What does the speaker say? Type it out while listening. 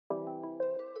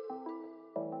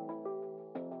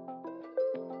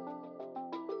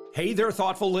Hey there,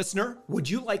 thoughtful listener. Would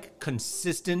you like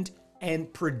consistent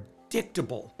and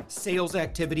predictable sales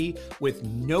activity with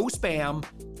no spam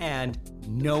and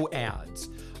no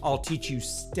ads? I'll teach you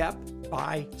step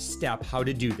by step how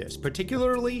to do this,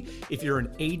 particularly if you're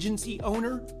an agency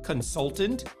owner,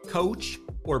 consultant, coach,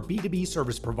 or B2B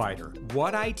service provider.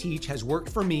 What I teach has worked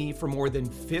for me for more than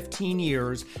 15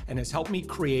 years and has helped me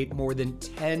create more than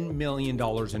 $10 million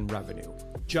in revenue.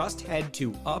 Just head to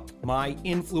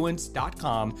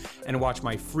upmyinfluence.com and watch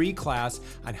my free class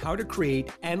on how to create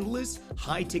endless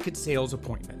high-ticket sales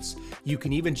appointments. You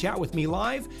can even chat with me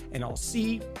live, and I'll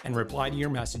see and reply to your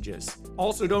messages.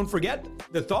 Also, don't forget,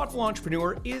 the Thoughtful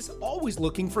Entrepreneur is always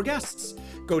looking for guests.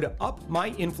 Go to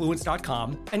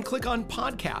upmyinfluence.com and click on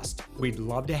podcast. We'd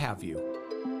love to have you.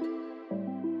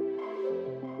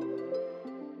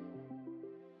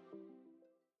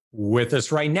 With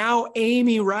us right now,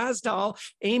 Amy Rasdal.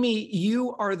 Amy,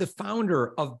 you are the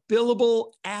founder of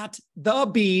Billable at the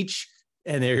Beach,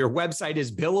 and your website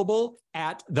is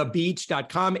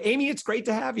billableatthebeach.com. Amy, it's great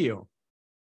to have you.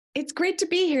 It's great to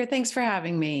be here. Thanks for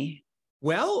having me.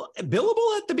 Well,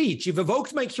 Billable at the Beach, you've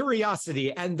evoked my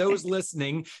curiosity, and those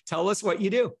listening, tell us what you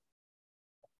do.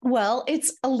 Well,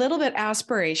 it's a little bit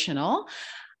aspirational.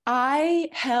 I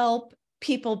help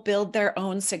people build their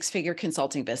own six-figure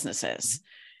consulting businesses.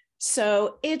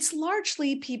 So it's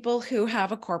largely people who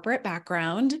have a corporate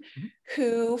background,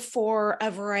 who, for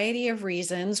a variety of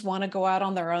reasons, want to go out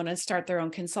on their own and start their own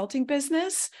consulting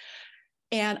business.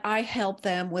 And I help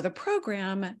them with a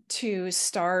program to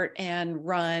start and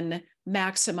run,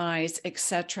 maximize,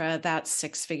 etc., that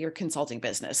six-figure consulting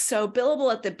business. So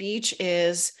Billable at the Beach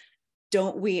is,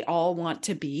 don't we all want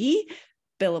to be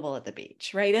billable at the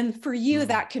beach, right? And for you,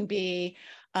 that can be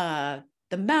the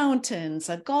mountains,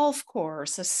 a golf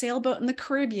course, a sailboat in the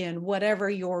Caribbean, whatever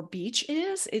your beach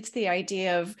is. It's the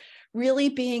idea of really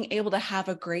being able to have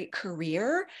a great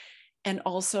career and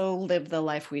also live the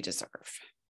life we deserve.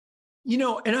 You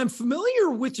know, and I'm familiar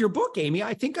with your book, Amy.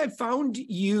 I think I found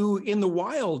you in the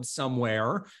wild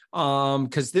somewhere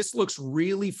because this looks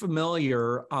really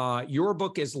familiar. Your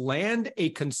book is Land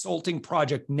a Consulting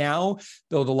Project Now,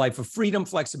 Build a Life of Freedom,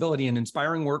 Flexibility, and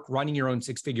Inspiring Work, Running Your Own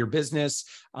Six-Figure Business.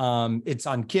 It's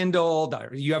on Kindle.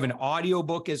 You have an audio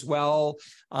book as well.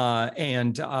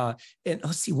 And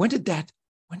let's see, when did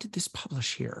this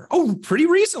publish here? Oh, pretty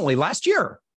recently, last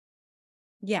year.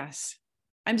 Yes.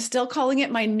 I'm still calling it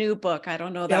my new book. I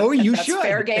don't know that you that's should.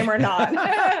 fair game or not.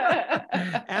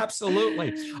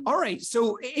 Absolutely. All right.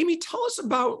 So, Amy, tell us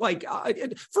about,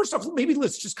 first off, maybe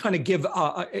let's just kind of give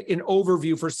an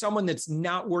overview for someone that's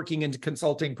not working into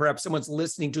consulting. Perhaps someone's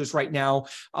listening to us right now.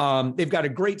 They've got a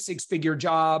great six-figure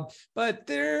job, but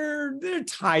they're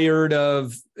tired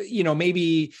of,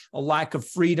 maybe a lack of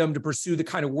freedom to pursue the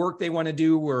kind of work they want to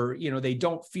do, or, they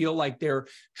don't feel like they're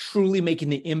truly making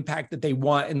the impact that they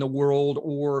want in the world.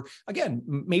 Or again,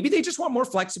 maybe they just want more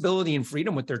flexibility and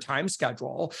freedom with their time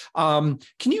schedule.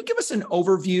 Can you give us an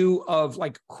overview of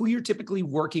who you're typically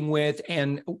working with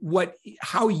and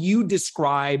how you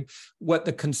describe what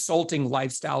the consulting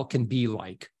lifestyle can be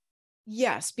like?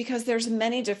 Yes, because there's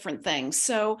many different things.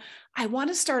 So I want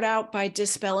to start out by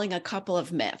dispelling a couple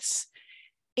of myths.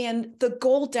 And the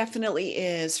goal definitely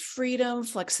is freedom,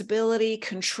 flexibility,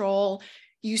 control.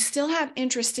 You still have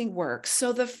interesting work.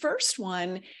 So the first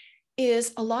one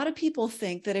is, a lot of people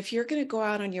think that if you're going to go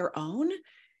out on your own,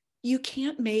 you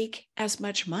can't make as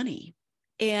much money.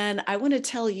 And I want to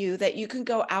tell you that you can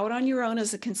go out on your own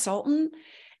as a consultant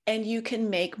and you can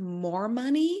make more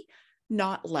money,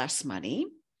 not less money.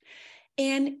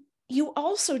 And you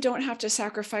also don't have to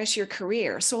sacrifice your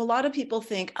career. So a lot of people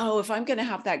think, oh, if I'm going to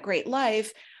have that great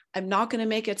life, I'm not going to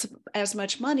make as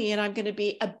much money, and I'm going to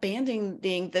be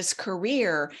abandoning this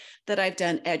career that I've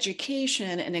done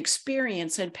education and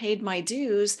experience and paid my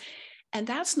dues. And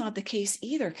that's not the case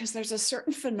either, because there's a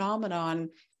certain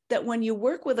phenomenon that when you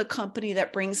work with a company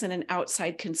that brings in an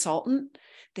outside consultant,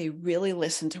 they really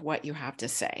listen to what you have to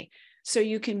say. So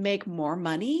you can make more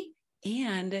money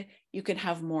and you can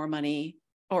have more money,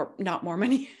 or not more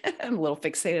money. I'm a little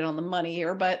fixated on the money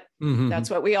here, but that's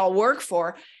what we all work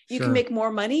for. You can make more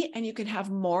money and you can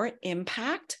have more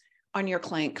impact on your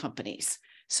client companies.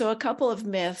 So a couple of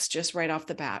myths just right off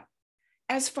the bat.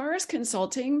 As far as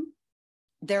consulting,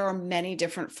 there are many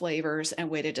different flavors and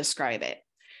way to describe it.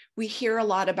 We hear a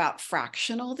lot about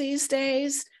fractional these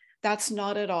days. That's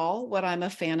not at all what I'm a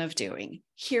fan of doing.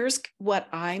 Here's what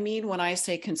I mean when I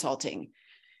say consulting.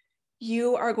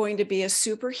 You are going to be a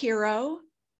superhero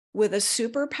with a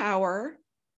superpower,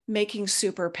 making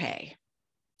super pay.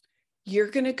 You're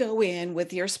going to go in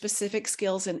with your specific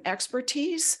skills and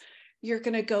expertise. You're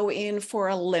going to go in for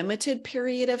a limited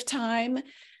period of time.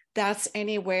 That's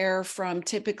anywhere from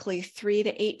typically 3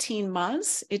 to 18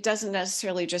 months. It doesn't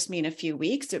necessarily just mean a few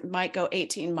weeks. It might go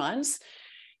 18 months.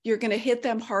 You're going to hit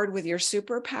them hard with your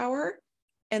superpower,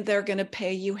 and they're going to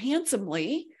pay you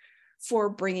handsomely for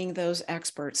bringing those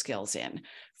expert skills in.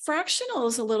 Fractional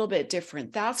is a little bit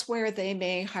different. That's where they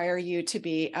may hire you to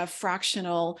be a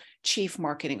fractional chief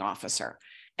marketing officer,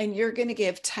 and you're going to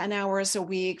give 10 hours a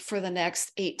week for the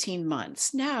next 18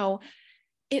 months. Now,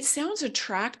 it sounds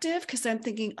attractive because I'm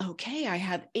thinking, okay, I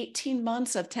have 18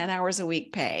 months of 10 hours a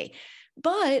week pay.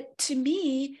 But to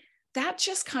me, that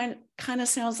just kind of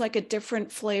sounds like a different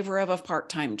flavor of a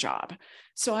part-time job.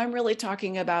 So I'm really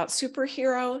talking about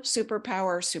superhero,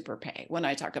 superpower, super pay when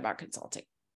I talk about consulting.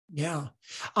 Yeah.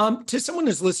 To someone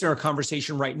who's listening to our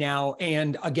conversation right now,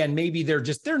 and again, maybe they're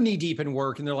knee deep in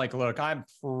work and they're like, look, I'm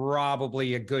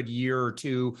probably a good year or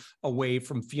two away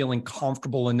from feeling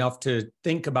comfortable enough to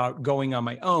think about going on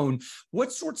my own.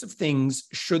 What sorts of things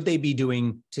should they be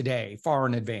doing today, far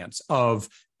in advance of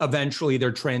eventually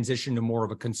their transition to more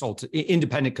of a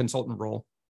independent consultant role?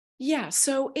 Yeah,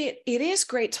 so it is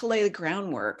great to lay the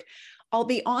groundwork. I'll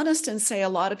be honest and say a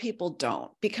lot of people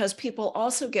don't, because people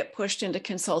also get pushed into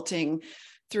consulting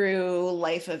through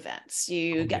life events.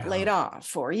 You get laid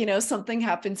off, or, something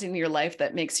happens in your life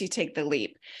that makes you take the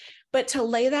leap. But to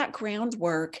lay that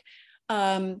groundwork,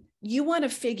 you want to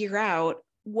figure out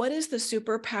what is the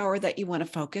superpower that you want to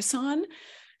focus on.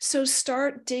 So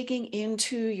start digging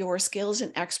into your skills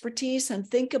and expertise and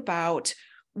think about,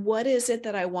 what is it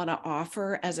that I want to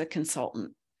offer as a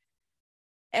consultant?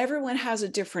 Everyone has a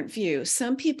different view.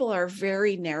 Some people are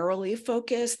very narrowly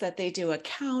focused, that they do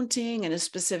accounting in a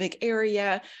specific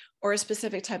area or a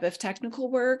specific type of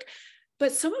technical work.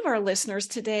 But some of our listeners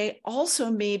today also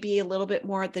may be a little bit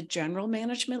more at the general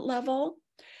management level.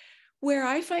 Where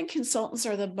I find consultants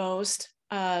are the most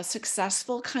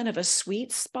successful, kind of a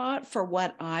sweet spot for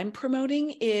what I'm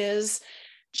promoting, is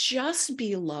just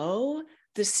below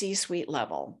the C-suite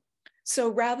level. So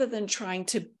rather than trying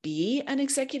to be an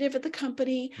executive at the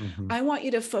company, I want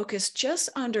you to focus just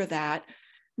under that,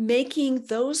 making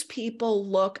those people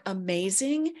look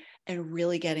amazing and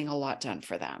really getting a lot done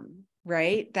for them,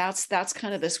 right? That's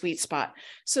kind of the sweet spot.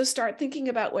 So start thinking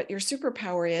about what your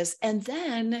superpower is. And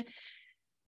then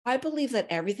I believe that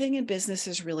everything in business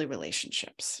is really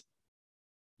relationships.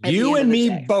 You and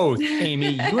me both,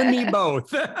 Amy. You and me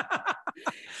both.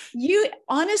 You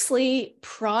honestly,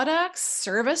 products,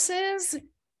 services,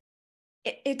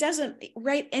 it doesn't,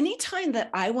 right? Anytime that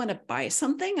I want to buy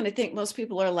something, and I think most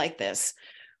people are like this,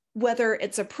 whether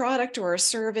it's a product or a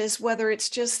service, whether it's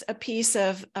just a piece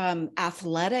of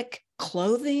athletic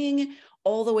clothing,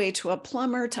 all the way to a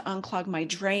plumber to unclog my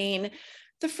drain,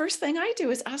 the first thing I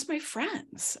do is ask my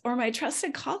friends or my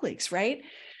trusted colleagues, right?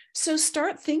 So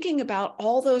start thinking about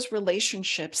all those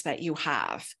relationships that you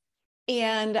have.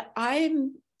 And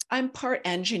I'm part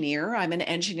engineer. I'm an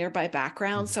engineer by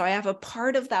background. So I have a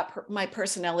part of that, my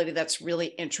personality, that's really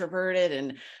introverted.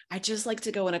 And I just like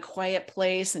to go in a quiet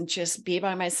place and just be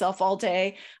by myself all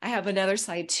day. I have another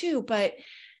side too. But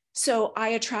so I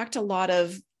attract a lot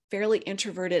of fairly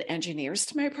introverted engineers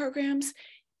to my programs.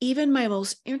 Even my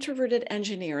most introverted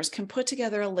engineers can put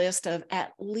together a list of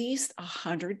at least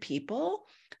 100 people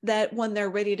that when they're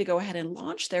ready to go ahead and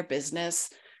launch their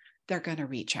business, they're going to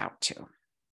reach out to.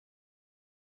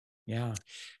 Yeah.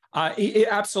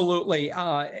 Absolutely.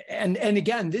 And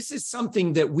again, this is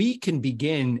something that we can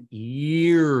begin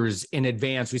years in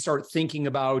advance. We start thinking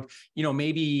about,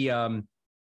 maybe,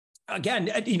 again,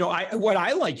 what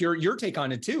I like your take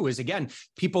on it too is, again,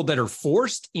 people that are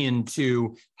forced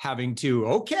into having to,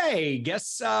 okay,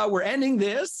 guess we're ending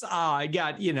this. I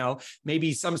got,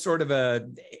 maybe some sort of a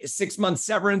 6-month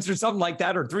severance or something like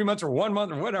that, or 3 months or 1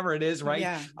 month or whatever it is, right?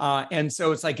 Yeah. And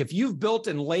so it's like, if you've built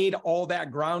and laid all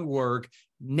that groundwork,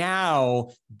 now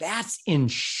that's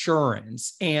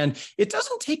insurance. And it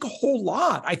doesn't take a whole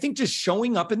lot. I think just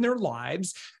showing up in their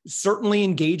lives, certainly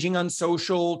engaging on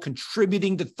social,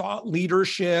 contributing to thought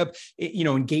leadership,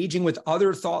 engaging with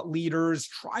other thought leaders,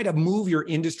 try to move your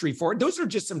industry forward. Those are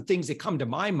just some things that come to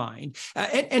my mind.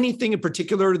 Anything in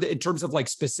particular in terms of like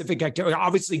specific activity,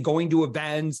 obviously going to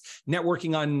events,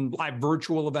 networking on live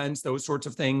virtual events, those sorts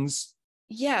of things.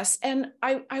 Yes. And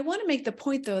I want to make the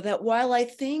point, though, that while I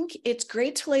think it's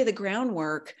great to lay the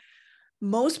groundwork,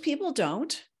 most people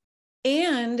don't,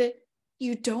 and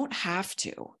you don't have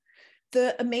to.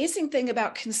 The amazing thing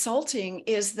about consulting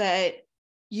is that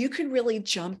you can really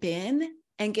jump in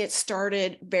and get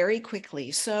started very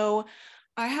quickly. So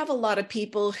I have a lot of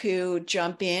people who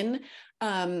jump in.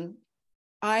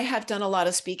 I have done a lot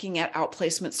of speaking at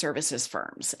outplacement services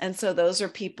firms. And so those are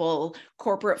people,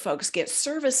 corporate folks get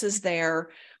services there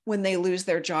when they lose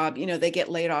their job, they get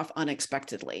laid off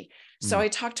unexpectedly. So I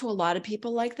talk to a lot of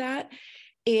people like that.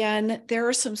 And there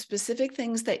are some specific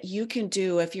things that you can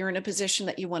do if you're in a position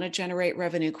that you want to generate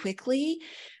revenue quickly,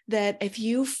 that if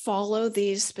you follow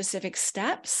these specific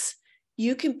steps,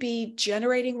 you can be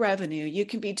generating revenue. You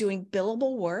can be doing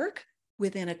billable work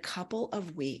within a couple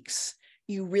of weeks.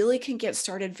 You really can get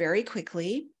started very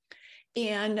quickly.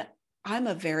 And I'm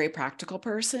a very practical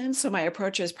person, so my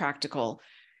approach is practical.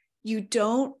 You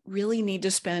don't really need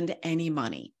to spend any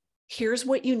money. Here's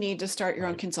what you need to start your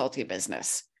own consulting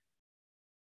business: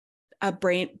 a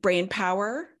brain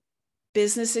power,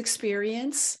 business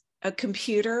experience, a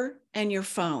computer, and your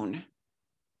phone.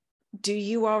 Do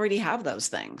you already have those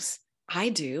things? I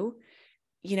do.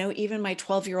 Even my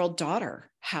 12-year-old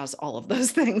daughter has all of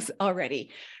those things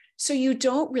already. So you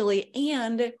don't really,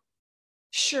 and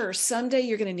sure, someday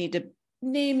you're going to need to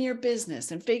name your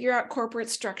business and figure out corporate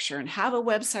structure and have a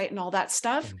website and all that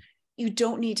stuff. You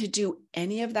don't need to do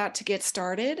any of that to get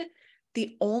started.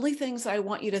 The only things I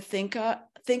want you to think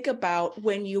about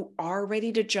when you are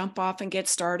ready to jump off and get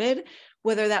started,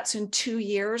 whether that's in 2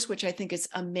 years, which I think is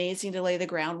amazing to lay the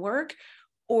groundwork,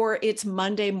 or it's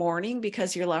Monday morning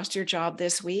because you lost your job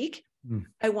this week.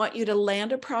 I want you to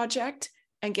land a project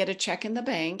and get a check in the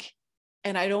bank.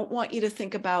 And I don't want you to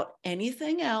think about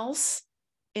anything else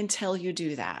until you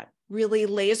do that. Really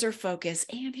laser focus.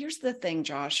 And here's the thing,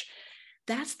 Josh,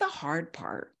 that's the hard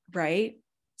part, right?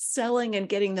 Selling and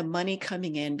getting the money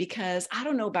coming in, because I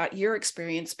don't know about your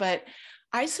experience, but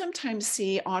I sometimes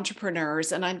see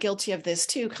entrepreneurs, and I'm guilty of this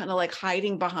too, kind of like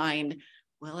hiding behind,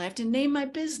 well, I have to name my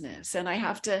business and I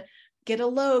have to get a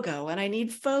logo and I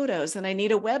need photos and I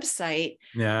need a website.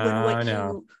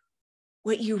 Yeah,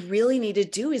 what you really need to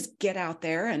do is get out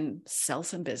there and sell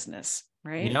some business,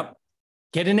 right? Yep.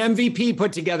 Get an MVP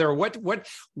put together.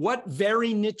 What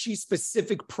very niche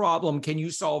specific problem can you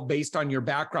solve based on your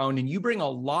background? And you bring a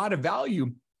lot of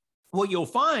value. What you'll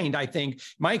find, I think,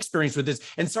 my experience with this,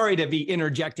 and sorry to be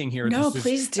interjecting here. No,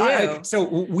 please do. So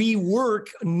we work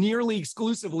nearly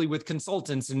exclusively with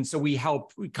consultants. And so we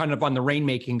help kind of on the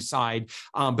rainmaking side.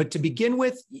 But to begin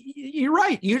with, you're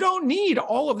right. You don't need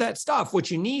all of that stuff. What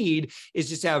you need is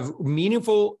just have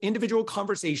meaningful individual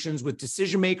conversations with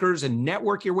decision makers and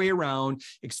network your way around,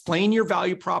 explain your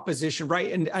value proposition, right?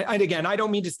 And again, I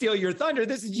don't mean to steal your thunder.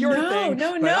 This is your thing.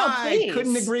 No, I please.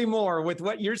 couldn't agree more with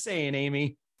what you're saying,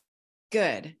 Amy.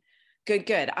 Good.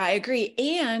 I agree.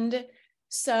 And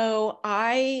so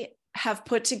I have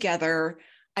put together,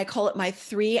 I call it my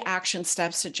 3 action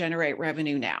steps to generate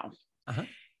revenue now.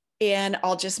 And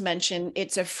I'll just mention,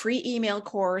 it's a free email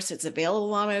course. It's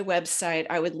available on my website.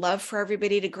 I would love for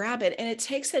everybody to grab it. And it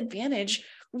takes advantage.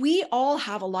 We all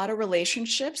have a lot of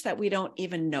relationships that we don't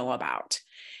even know about.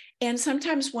 And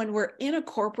sometimes when we're in a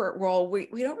corporate role, we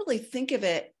don't really think of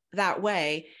it that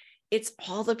way. It's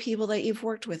all the people that you've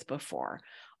worked with before,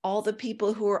 all the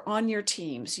people who are on your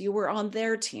teams, you were on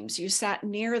their teams, you sat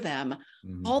near them,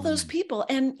 all those people.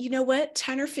 And you know what,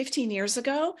 10 or 15 years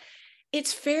ago,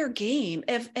 it's fair game.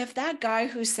 If that guy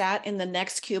who sat in the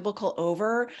next cubicle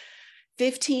over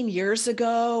 15 years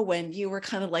ago, when you were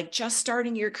kind of like just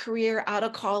starting your career out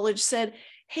of college, said,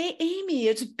 "Hey, Amy,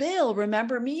 it's Bill.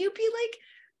 Remember me?" You'd be like,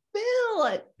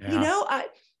 "Bill,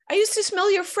 I used to smell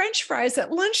your French fries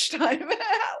at lunchtime.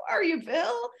 How are you,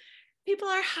 Bill?" People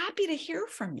are happy to hear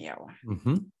from you.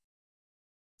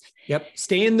 Yep.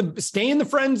 Stay in the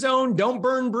friend zone. Don't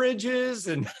burn bridges.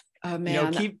 And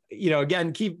keep,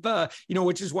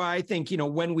 which is why I think,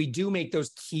 when we do make those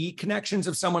key connections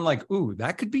of someone like, ooh,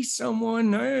 that could be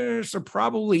someone so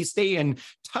probably stay in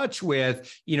touch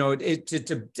with,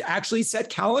 to actually set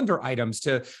calendar items,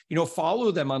 to,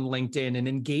 follow them on LinkedIn and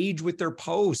engage with their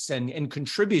posts and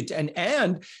contribute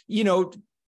and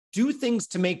do things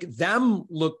to make them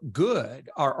look good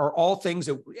are all things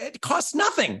that it costs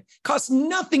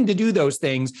nothing to do those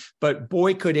things. But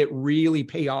boy, could it really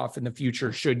pay off in the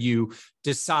future should you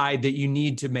decide that you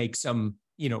need to make some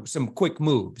quick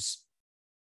moves.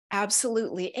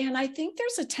 Absolutely. And I think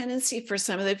there's a tendency for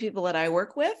some of the people that I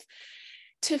work with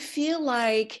to feel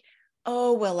like,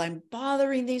 oh, well, I'm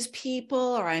bothering these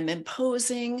people or I'm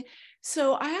imposing.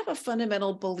 So I have a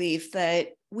fundamental belief that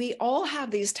we all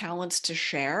have these talents to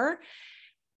share,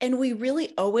 and we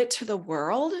really owe it to the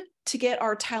world to get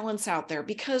our talents out there,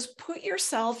 because put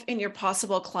yourself in your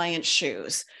possible client's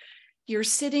shoes. You're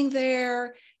sitting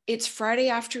there, it's Friday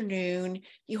afternoon,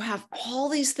 you have all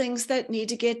these things that need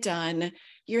to get done.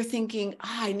 You're thinking,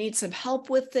 I need some help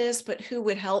with this, but who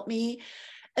would help me?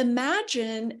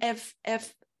 Imagine if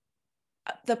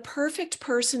the perfect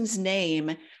person's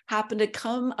name happen to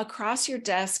come across your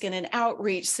desk in an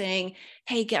outreach saying,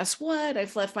 hey, guess what?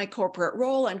 I've left my corporate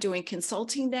role. I'm doing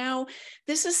consulting now.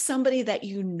 This is somebody that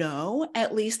you know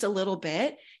at least a little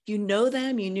bit. You know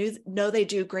them, know they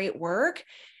do great work.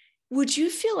 Would you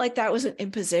feel like that was an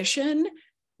imposition?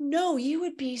 No, you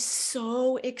would be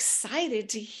so excited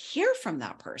to hear from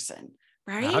that person,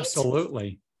 right?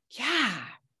 Absolutely. Yeah,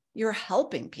 you're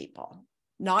helping people,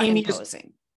 not Amy,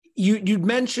 imposing. you'd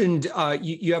mentioned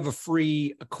you have a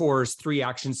free course, 3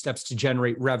 action steps to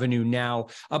generate revenue now,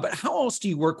 but how else do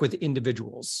you work with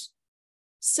individuals?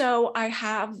 So I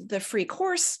have the free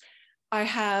course, I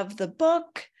have the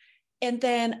book, and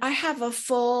then I have a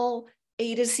full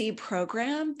A to Z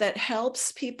program that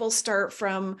helps people start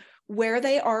from where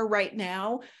they are right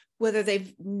now, whether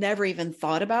they've never even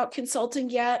thought about consulting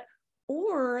yet,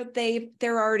 or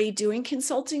they're already doing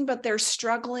consulting, but they're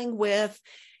struggling with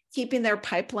keeping their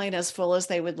pipeline as full as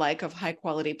they would like of high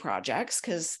quality projects,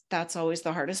 because that's always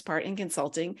the hardest part in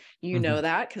consulting. You know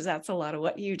that, because that's a lot of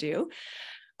what you do.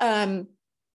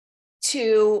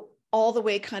 To all the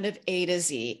way kind of A to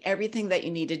Z, everything that you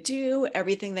need to do,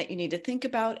 everything that you need to think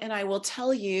about. And I will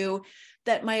tell you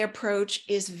that my approach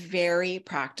is very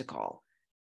practical.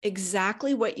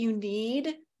 Exactly what you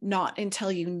need, not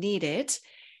until you need it.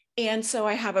 And so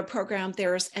I have a program,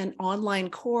 there's an online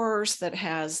course that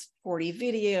has 40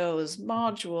 videos,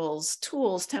 modules,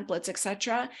 tools, templates,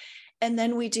 etc. And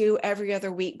then we do every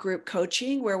other week group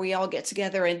coaching where we all get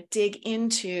together and dig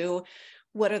into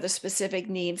what are the specific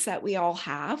needs that we all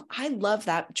have. I love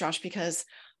that, Josh, because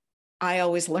I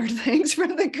always learn things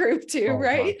from the group too,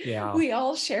 right? Yeah. We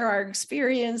all share our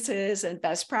experiences and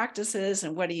best practices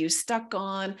and what are you stuck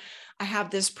on? I have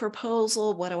this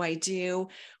proposal. What do I do?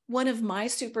 One of my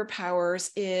superpowers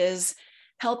is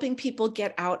helping people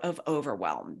get out of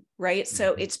overwhelm, right?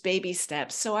 So it's baby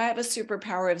steps. So I have a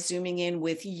superpower of zooming in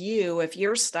with you if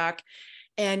you're stuck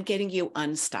and getting you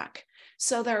unstuck.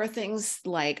 So there are things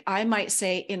like I might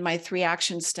say in my 3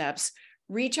 action steps,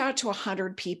 reach out to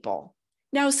 100 people.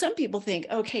 Now, some people think,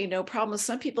 okay, no problem.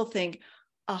 Some people think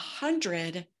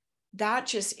 100, that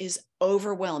just is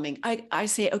overwhelming. I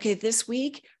say, okay, this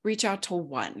week, reach out to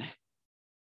 1.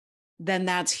 Then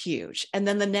that's huge. And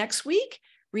then the next week,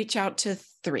 reach out to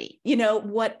 3,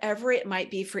 whatever it might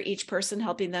be for each person,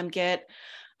 helping them get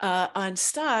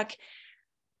unstuck.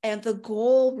 And the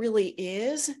goal really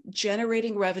is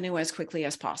generating revenue as quickly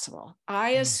as possible.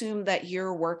 I assume that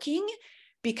you're working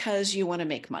because you want to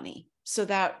make money. So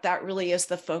that really is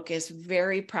the focus,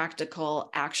 very practical,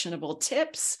 actionable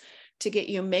tips to get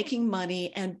you making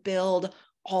money and build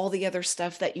all the other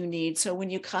stuff that you need. So when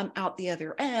you come out the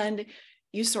other end,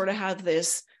 you sort of have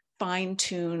this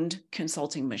fine-tuned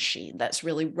consulting machine that's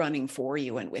really running for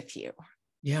you and with you.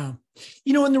 Yeah.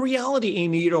 And the reality,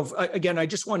 Amy, again, I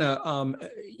just want to,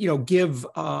 give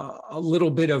a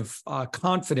little bit of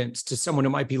confidence to someone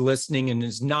who might be listening and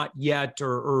is not yet,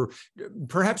 or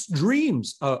perhaps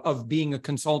dreams of being a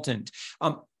consultant.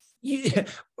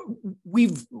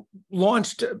 We've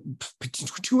launched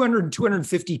 200,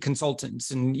 250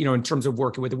 consultants and, in terms of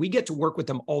working with it, we get to work with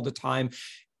them all the time.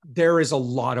 There is a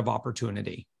lot of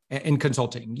opportunity in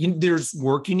consulting. There's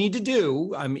work you need to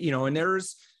do, and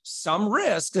there's some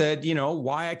risk that,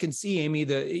 why I can see, Amy,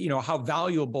 how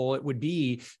valuable it would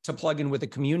be to plug in with a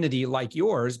community like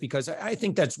yours, because I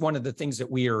think that's one of the things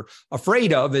that we are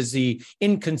afraid of is the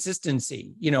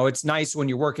inconsistency. It's nice when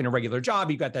you're working a regular job,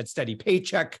 you got that steady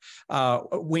paycheck,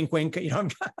 wink, wink,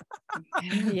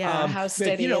 Yeah, how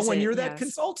steady but, is when it? you're that Yes.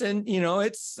 consultant,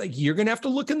 it's like, you're going to have to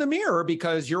look in the mirror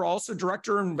because you're also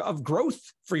director of growth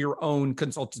for your own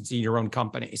consultancy, your own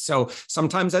company. So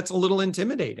sometimes that's a little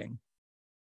intimidating.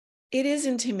 It is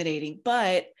intimidating,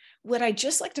 but what I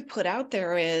just like to put out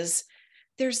there is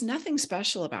there's nothing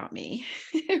special about me,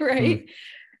 right?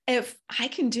 If I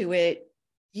can do it,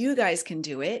 you guys can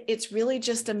do it. It's really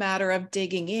just a matter of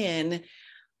digging in.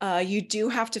 You do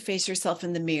have to face yourself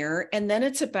in the mirror. And then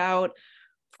it's about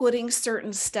putting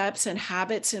certain steps and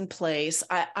habits in place.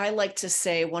 I like to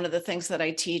say one of the things that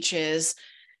I teach is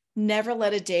never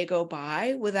let a day go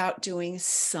by without doing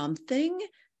something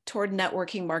toward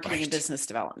networking, marketing, and business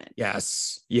development.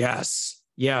 Yes.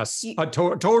 I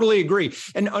totally agree.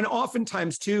 And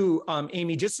oftentimes too,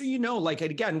 Amy, just so you know, like,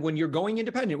 again, when you're going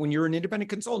independent, when you're an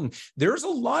independent consultant, there's a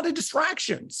lot of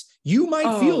distractions. You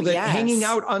might feel that hanging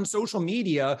out on social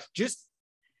media just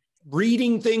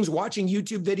reading things, watching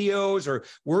YouTube videos, or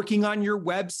working on your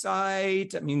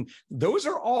website. I mean, those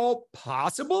are all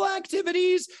possible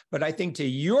activities, but I think to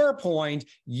your point,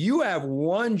 you have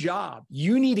one job.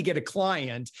 You need to get a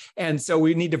client. And so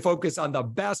we need to focus on the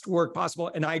best work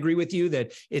possible. And I agree with you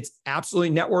that it's absolutely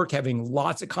network, having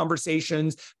lots of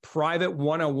conversations, private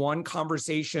one-on-one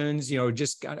conversations,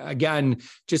 just again,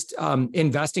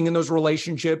 investing in those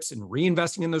relationships and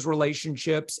reinvesting in those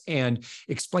relationships and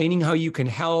explaining how you can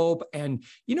help. And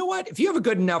you know what? If you have a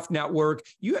good enough network,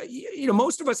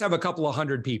 most of us have a couple of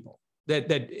hundred people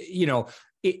that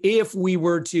if we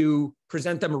were to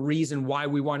present them a reason why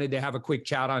we wanted to have a quick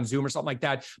chat on Zoom or something like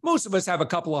that, most of us have a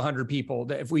couple of hundred people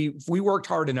that if we worked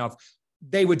hard enough,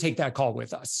 they would take that call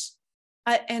with us.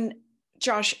 And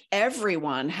Josh,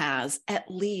 everyone has at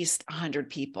least 100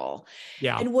 people.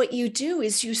 Yeah. And what you do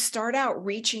is you start out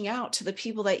reaching out to the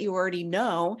people that you already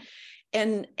know.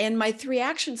 And my 3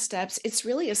 action steps, it's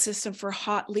really a system for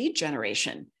hot lead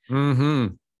generation.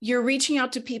 Mm-hmm. You're reaching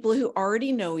out to people who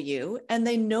already know you and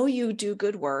they know you do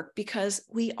good work because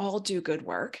we all do good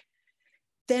work.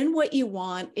 Then what you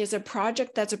want is a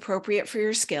project that's appropriate for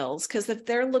your skills, because if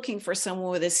they're looking for someone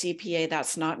with a CPA,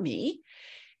 that's not me,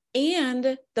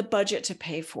 and the budget to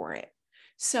pay for it.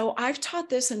 So I've taught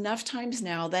this enough times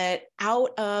now that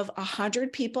out of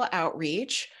 100 people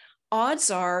outreach,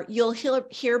 odds are you'll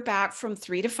hear back from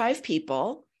 3 to 5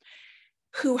 people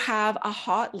who have a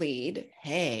hot lead.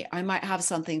 Hey, I might have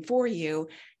something for you.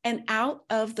 And out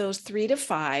of those 3 to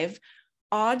 5,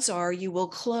 odds are you will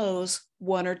close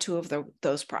 1 or 2 of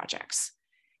those projects.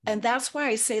 And that's why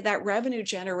I say that revenue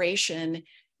generation,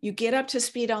 you get up to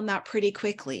speed on that pretty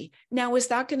quickly. Now, is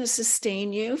that going to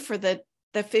sustain you for the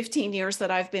 15 years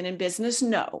that I've been in business?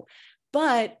 No,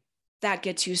 but that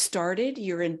gets you started.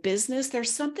 You're in business.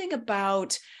 There's something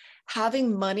about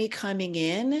having money coming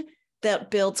in that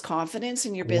builds confidence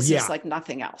in your business like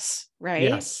nothing else, right?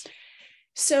 Yes.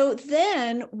 So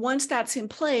then once that's in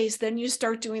place, then you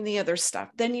start doing the other stuff.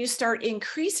 Then you start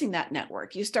increasing that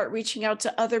network. You start reaching out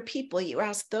to other people. You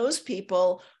ask those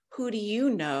people, who do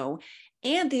you know?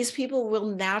 And these people will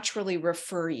naturally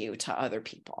refer you to other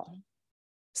people.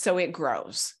 So it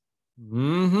grows.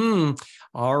 Mm-hmm.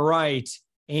 All right.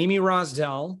 Amy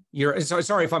Rasdal,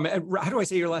 sorry if how do I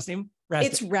say your last name?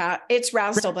 Rasdal. It's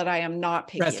Rasdal, but I am not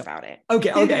picky about it.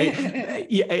 Okay.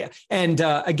 Yeah. And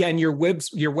again, your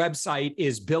website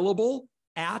is Billable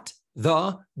at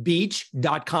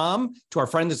thebeach.com. To our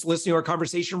friend that's listening to our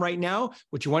conversation right now,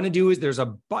 what you want to do is there's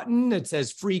a button that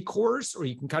says free course, or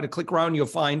you can kind of click around. You'll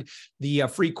find the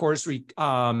free course. It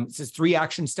says 3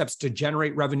 action steps to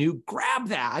generate revenue. Grab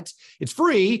that. It's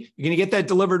free. You're going to get that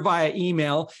delivered via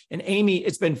email. And Amy,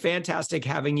 it's been fantastic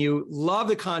having you. Love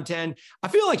the content. I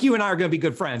feel like you and I are going to be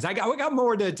good friends. We got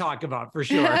more to talk about for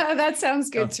sure. That sounds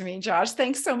good to me, Josh.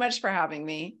 Thanks so much for having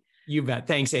me. You bet.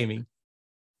 Thanks, Amy.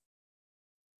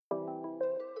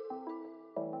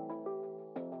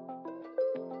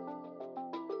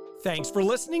 Thanks for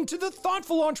listening to the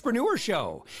Thoughtful Entrepreneur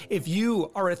Show. If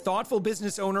you are a thoughtful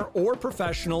business owner or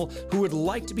professional who would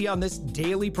like to be on this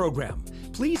daily program,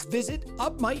 please visit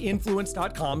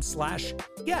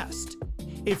upmyinfluence.com/guest.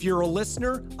 If you're a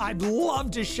listener, I'd love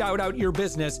to shout out your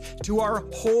business to our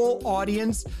whole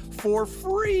audience for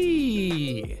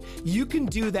free. You can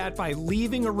do that by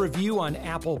leaving a review on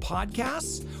Apple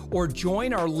Podcasts or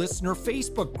join our listener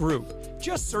Facebook group.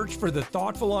 Just search for The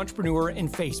Thoughtful Entrepreneur in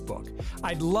Facebook.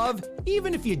 I'd love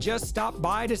even if you just stop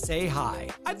by to say hi.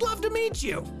 I'd love to meet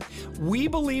you. We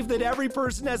believe that every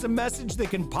person has a message that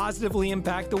can positively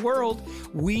impact the world.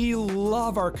 We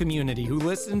love our community who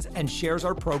listens and shares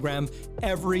our program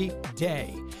every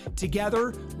day.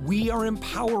 Together, we are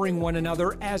empowering one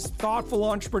another as thoughtful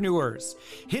entrepreneurs.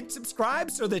 Hit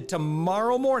subscribe so that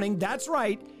tomorrow morning, that's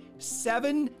right,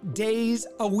 7 days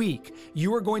a week,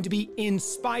 you are going to be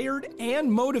inspired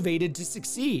and motivated to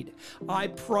succeed. I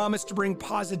promise to bring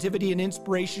positivity and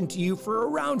inspiration to you for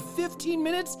around 15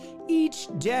 minutes each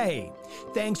day.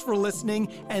 Thanks for listening,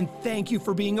 and thank you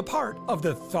for being a part of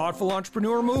the Thoughtful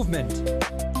Entrepreneur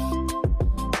Movement.